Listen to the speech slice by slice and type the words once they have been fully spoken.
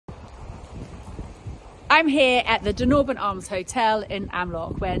I'm here at the Dinorben Arms Hotel in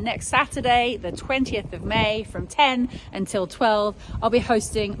Amlwch, where next Saturday, the 20th of May, from 10 until 12, I'll be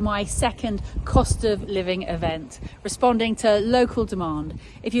hosting my second cost of living event, responding to local demand.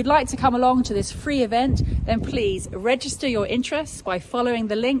 If you'd like to come along to this free event, then please register your interest by following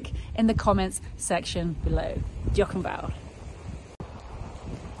the link in the comments section below. 𝗙𝗥𝗘𝗘 𝗖𝚅.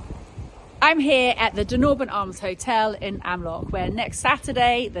 I'm here at the Dinorben Arms Hotel in Amlwch, where next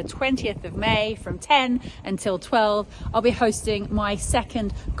Saturday, the 20th of May, from 10 until 12, I'll be hosting my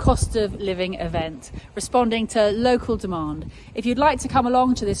second cost of living event, responding to local demand. If you'd like to come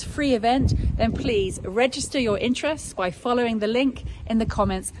along to this free event, then please register your interest by following the link in the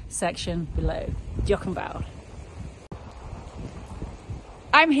comments section below. 𝗙𝗥𝗘𝗘.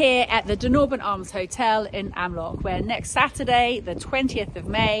 I'm here at the Dinorben Arms Hotel in Amlwch, where next Saturday, the 20th of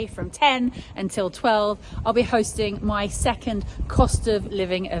May, from 10 until 12, I'll be hosting my second cost of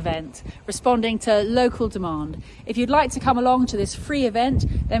living event, responding to local demand. If you'd like to come along to this free event,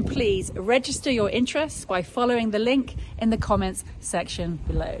 then please register your interest by following the link in the comments section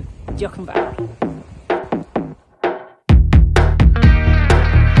below. 𝗙𝗥𝗘𝗘.